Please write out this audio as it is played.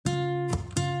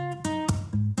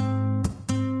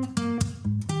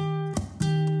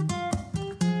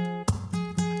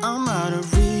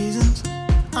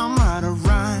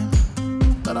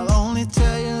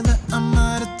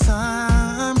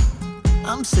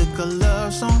sick of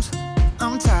love songs,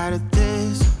 I'm tired of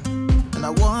this, and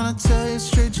I wanna tell you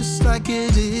straight just like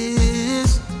it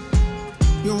is.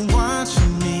 You're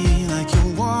watching me like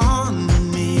you want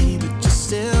me, but you're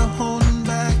still holding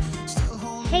back,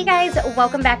 Hey guys,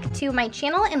 welcome back to my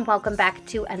channel and welcome back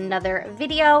to another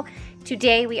video.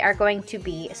 Today we are going to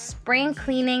be spring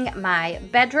cleaning my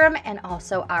bedroom and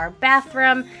also our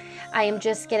bathroom. I am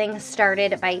just getting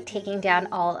started by taking down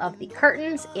all of the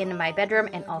curtains in my bedroom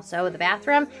and also the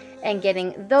bathroom and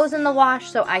getting those in the wash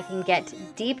so I can get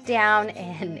deep down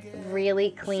and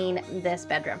really clean this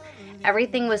bedroom.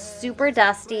 Everything was super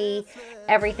dusty.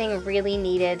 Everything really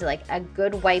needed like a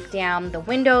good wipe down. The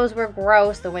windows were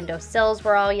gross. The window sills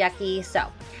were all yucky. So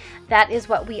that is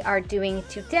what we are doing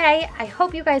today. I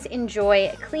hope you guys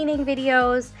enjoy cleaning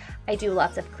videos. I do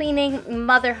lots of cleaning,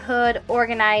 motherhood,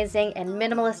 organizing, and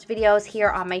minimalist videos here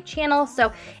on my channel.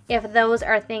 So if those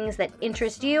are things that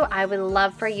interest you, I would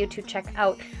love for you to check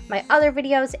out my other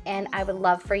videos and I would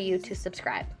love for you to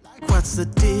subscribe. what's the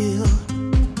deal?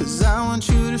 'Cause I want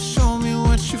you to show me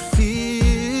what you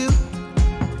feel.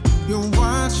 You're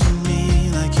watching me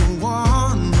like you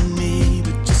want me,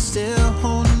 but you're still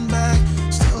holding back,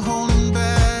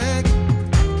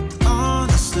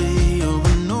 Honestly, you're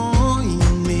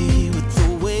annoying me with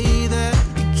the way that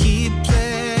you keep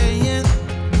playing.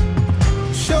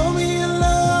 Show me your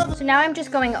love. So now I'm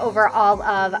just going over all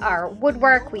of our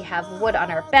woodwork. We have wood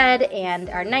on our bed and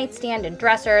our nightstand and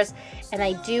dressers, and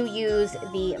I do use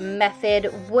the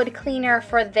Method wood cleaner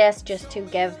for this just to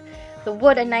give the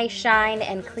wood a nice shine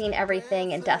and clean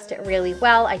everything and dust it really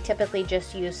well. I typically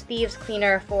just use thieves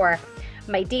cleaner for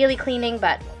my daily cleaning,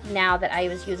 but now that I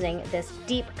was using this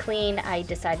deep clean, I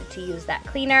decided to use that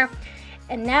cleaner.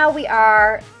 And now we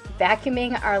are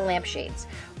vacuuming our lampshades,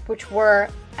 which were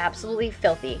absolutely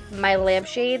filthy. My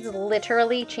lampshades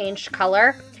literally changed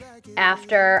color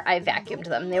after I vacuumed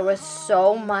them. There was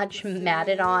so much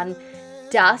matted on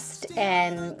dust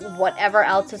and whatever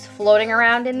else is floating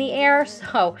around in the air.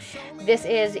 So this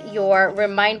is your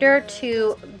reminder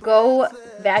to go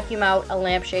vacuum out a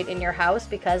lampshade in your house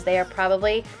because they are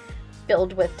probably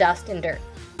filled with dust and dirt.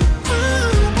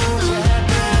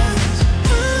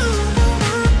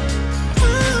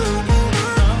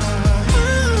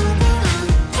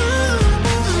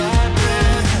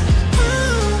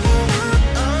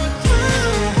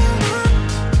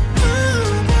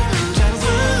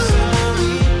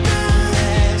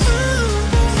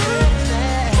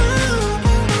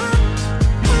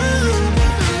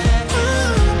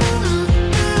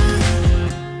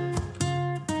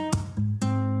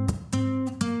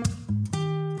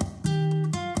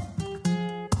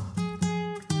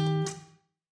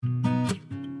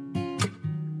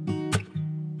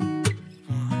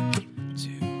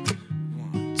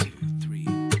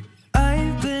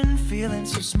 Feeling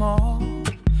so small,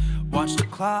 watch the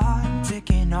clock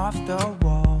ticking off the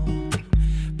wall,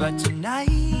 but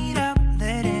tonight I'm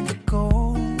letting it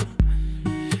go.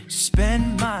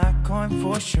 Spend my coin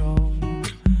for sure.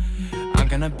 I'm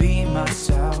gonna be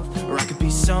myself, or I could be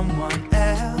someone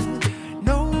else.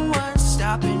 No one's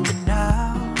stopping me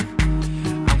now.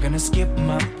 I'm gonna skip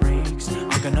my breaks,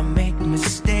 I'm gonna make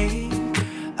mistakes.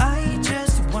 I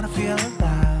just wanna feel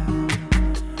alive.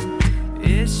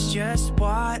 It's just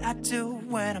what I do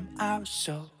when I'm out,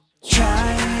 so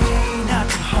try not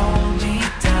to hold me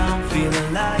down. Feel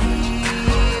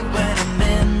alive when I'm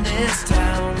in this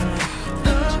town.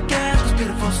 Look at those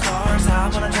beautiful stars. I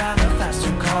wanna drive a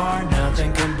faster car.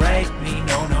 Nothing can break me,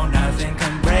 no, no, nothing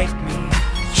can break me.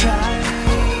 Try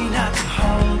not to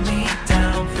hold me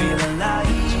down. Feel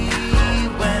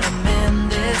alive when I'm in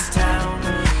this town.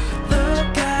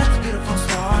 Look at those beautiful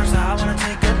stars. I wanna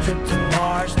take a trip to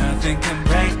Mars. Nothing can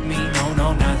break me, no,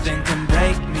 no, nothing can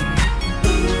break me.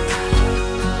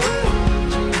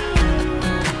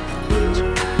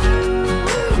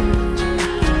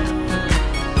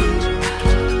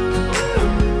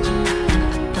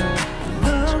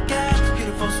 Look at the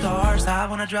beautiful stars, I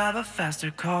wanna drive a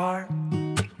faster car.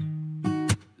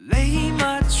 Lay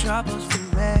my troubles to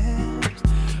rest,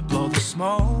 blow the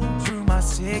smoke through my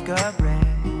cigarette.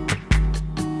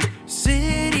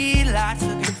 City lights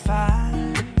looking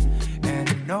fine, and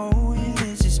I know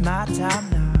this is my time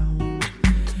now.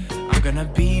 I'm gonna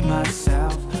be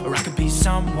myself, or I could be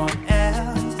someone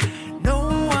else. No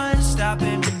one's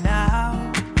stopping me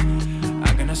now.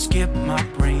 I'm gonna skip my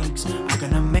breaks, I'm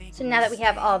gonna make. So now that we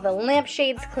have all the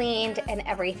lampshades cleaned and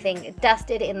everything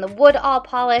dusted and the wood all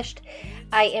polished,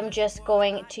 I am just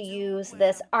going to use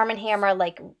this Arm & Hammer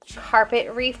like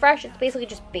carpet refresh. It's basically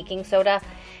just baking soda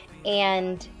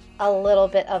and a little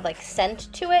bit of like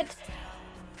scent to it.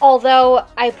 Although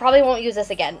I probably won't use this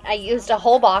again. I used a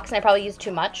whole box and I probably used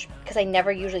too much because I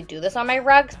never usually do this on my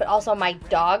rugs, but also my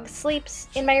dog sleeps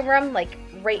in my room, like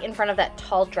right in front of that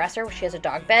tall dresser. She has a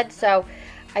dog bed, so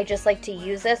I just like to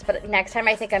use this. But next time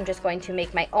I think I'm just going to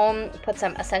make my own, put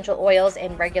some essential oils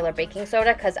and regular baking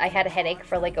soda because I had a headache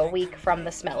for like a week from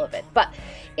the smell of it. But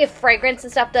if fragrance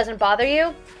and stuff doesn't bother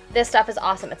you, this stuff is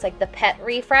awesome. It's like the pet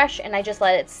refresh, and I just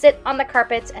let it sit on the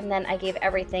carpets and then I gave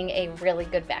everything a really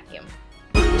good vacuum.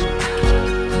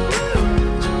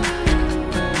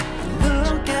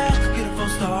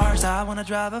 I wanna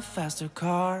drive a faster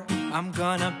car. I'm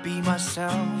gonna be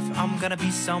myself. I'm gonna be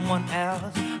someone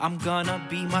else. I'm gonna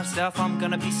be myself. I'm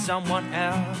gonna be someone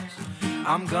else.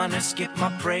 I'm gonna skip my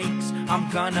breaks.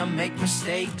 I'm gonna make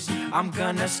mistakes. I'm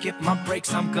gonna skip my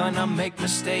breaks. I'm gonna make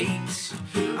mistakes.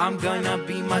 I'm gonna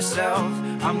be myself.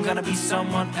 I'm gonna be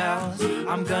someone else.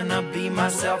 I'm gonna be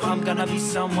myself. I'm gonna be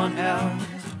someone else.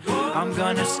 I'm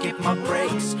gonna skip my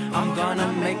breaks. I'm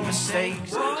gonna make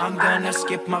mistakes. I'm gonna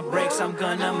skip my breaks. I'm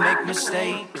gonna make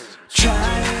mistakes. Try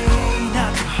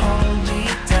not to hold me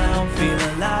down. Feel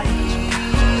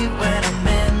alive when I'm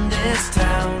in this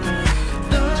town.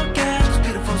 Look at those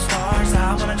beautiful stars.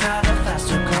 I wanna drive a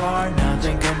faster car.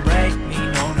 Nothing can break me.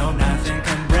 No, no, nothing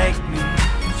can break me.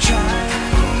 Try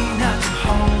not to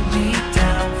hold me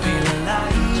down. Feel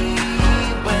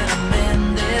alive when I'm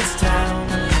in this town.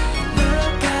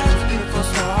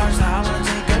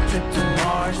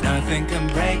 Nothing can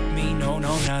break me, no,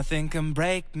 no, nothing can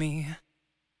break me.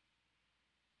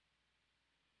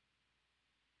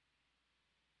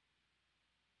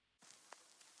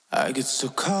 I get so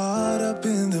caught up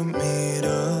in the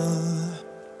middle,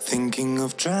 thinking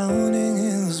of drowning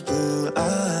in those blue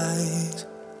eyes.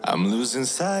 I'm losing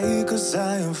sight 'cause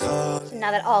I am falling.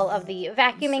 Now that all of the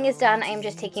vacuuming is done, I am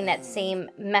just taking that same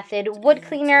method wood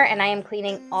cleaner and I am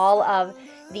cleaning all of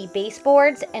the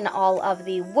baseboards and all of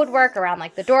the woodwork around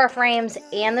like the door frames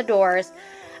and the doors.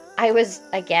 I was,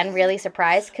 again, really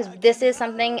surprised because this is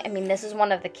something, I mean, this is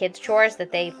one of the kids' chores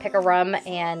that they pick a room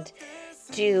and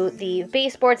do the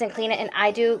baseboards and clean it. And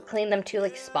I do clean them too,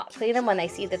 like spot clean them when they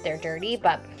see that they're dirty.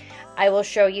 But I will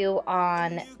show you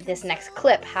on this next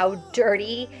clip how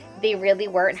dirty they really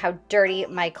were and how dirty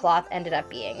my cloth ended up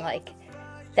being. Like,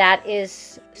 that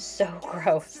is so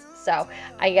gross. So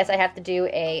I guess I have to do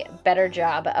a better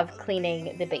job of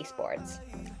cleaning the baseboards.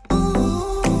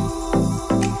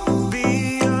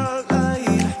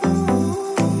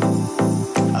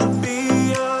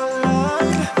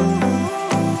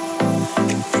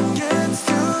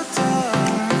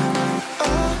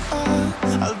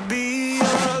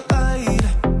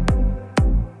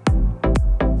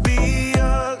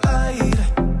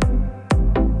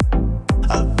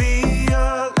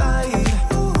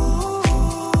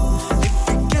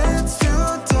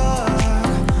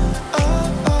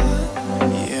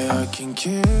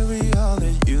 Carry all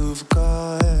that you've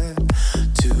got.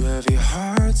 Two heavy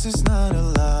hearts is not a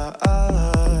lot.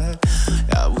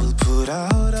 I will put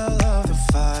out all of the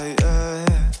fire.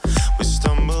 We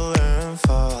stumble and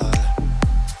fall,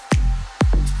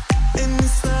 and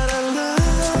it's not a lie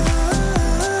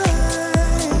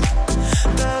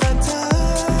that I die.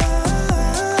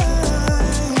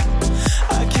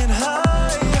 I can't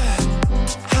hide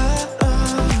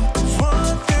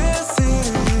what this is.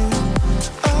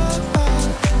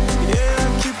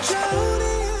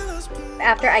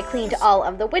 After I cleaned all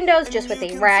of the windows just with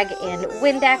a rag and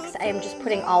Windex, I am just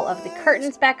putting all of the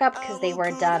curtains back up because they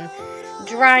were done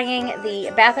drying.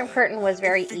 The bathroom curtain was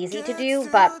very easy to do,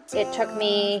 but it took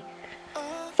me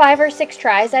 5 or 6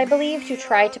 tries, I believe, to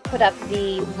try to put up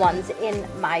the ones in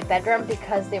my bedroom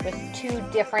because there was 2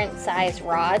 different size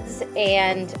rods,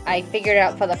 and I figured it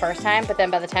out for the first time, but then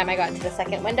by the time I got to the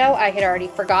second window, I had already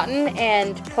forgotten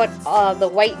and put the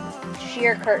white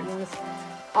sheer curtains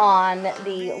on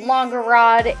the longer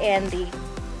rod, and the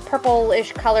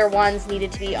purplish color ones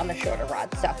needed to be on the shorter rod.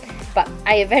 So, but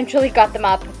I eventually got them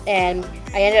up, and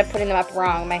I ended up putting them up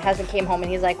wrong. My husband came home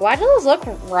and he's like, "Why do those look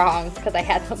wrong?" Because I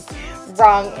had them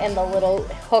wrong in the little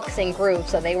hooks and grooves,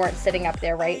 so they weren't sitting up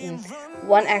there right, and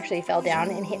one actually fell down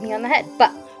and hit me on the head.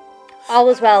 But all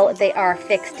is well, they are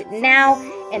fixed now,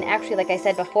 and actually, like I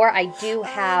said before, I do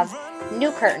have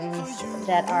new curtains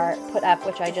that are put up,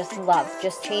 which I just love.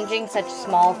 Just changing such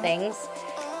small things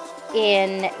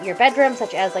in your bedroom,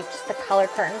 such as like just the color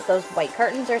curtains. Those white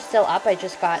curtains are still up. I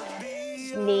just got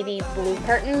navy blue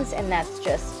curtains, and that's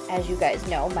just, as you guys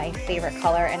know, my favorite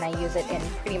color, and I use it in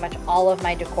pretty much all of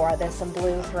my decor. There's some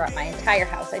blue throughout my entire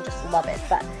house. I just love it.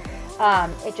 But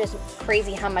it's just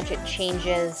crazy how much it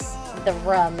changes the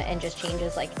room and just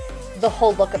changes like the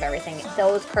whole look of everything.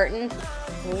 Those curtains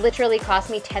literally cost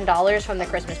me $10 from the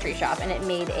Christmas tree shop, and it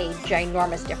made a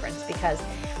ginormous difference because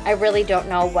I really don't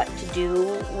know what to do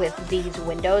with these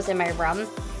windows in my room.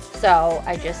 So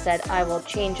I just said I will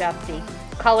change up the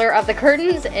color of the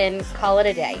curtains and call it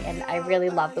a day, and I really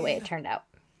love the way it turned out.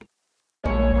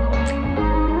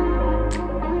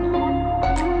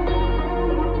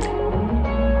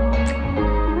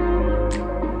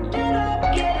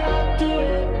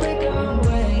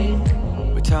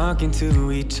 Talking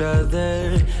to each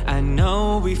other, I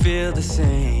know we feel the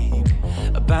same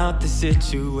about the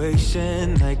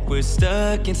situation, like we're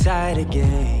stuck inside a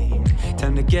game.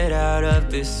 Time to get out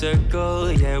of this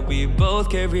circle, yeah, we both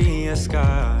carry a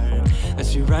scar.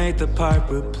 Let's rewrite the part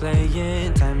we're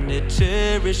playing, time to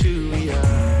cherish who we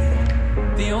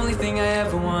are. The only thing I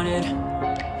ever wanted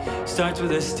starts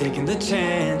with us taking the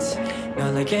chance,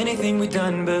 not like anything we've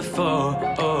done before,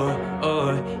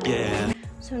 yeah.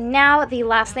 So now the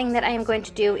last thing that I am going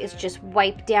to do is just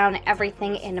wipe down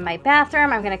everything in my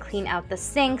bathroom. I'm going to clean out the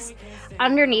sinks.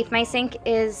 Underneath my sink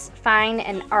is fine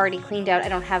and already cleaned out. I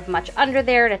don't have much under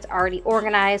there and it's already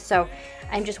organized. So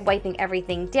I'm just wiping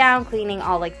everything down, cleaning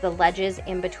all like the ledges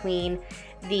in between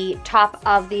the top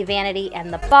of the vanity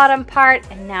and the bottom part.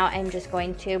 And now I'm just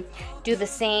going to do the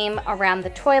same around the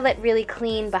toilet, really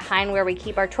clean behind where we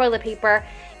keep our toilet paper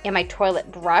and my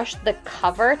toilet brush. The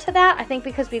cover to that, I think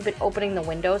because we've been opening the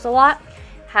windows a lot,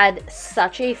 had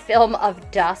such a film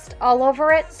of dust all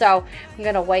over it. So I'm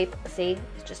gonna wipe, see,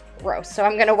 it's just gross. So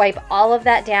I'm gonna wipe all of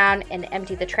that down and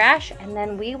empty the trash, and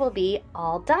then we will be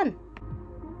all done.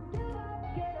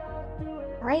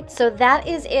 All right, so that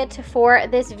is it for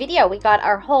this video. We got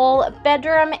our whole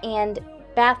bedroom and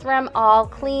bathroom all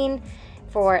clean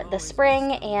for the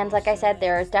spring, and like I said,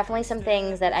 there's definitely some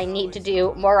things that I need to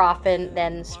do more often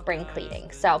than spring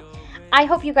cleaning. So I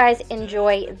hope you guys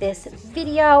enjoy this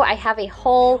video. I have a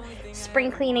whole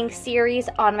spring cleaning series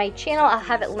on my channel. I'll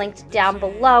have it linked down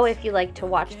below if you like to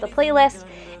watch the playlist.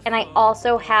 And I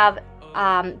also have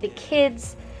the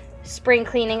kids' spring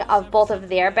cleaning of both of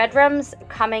their bedrooms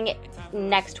coming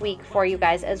next week for you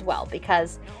guys as well,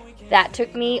 because that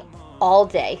took me all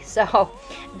day. So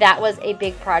that was a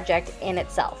big project in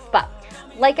itself. But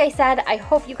like I said, I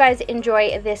hope you guys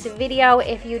enjoy this video.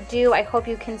 If you do, I hope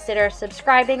you consider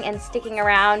subscribing and sticking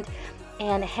around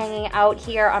and hanging out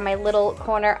here on my little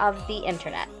corner of the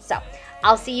internet. So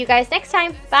I'll see you guys next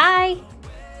time. Bye.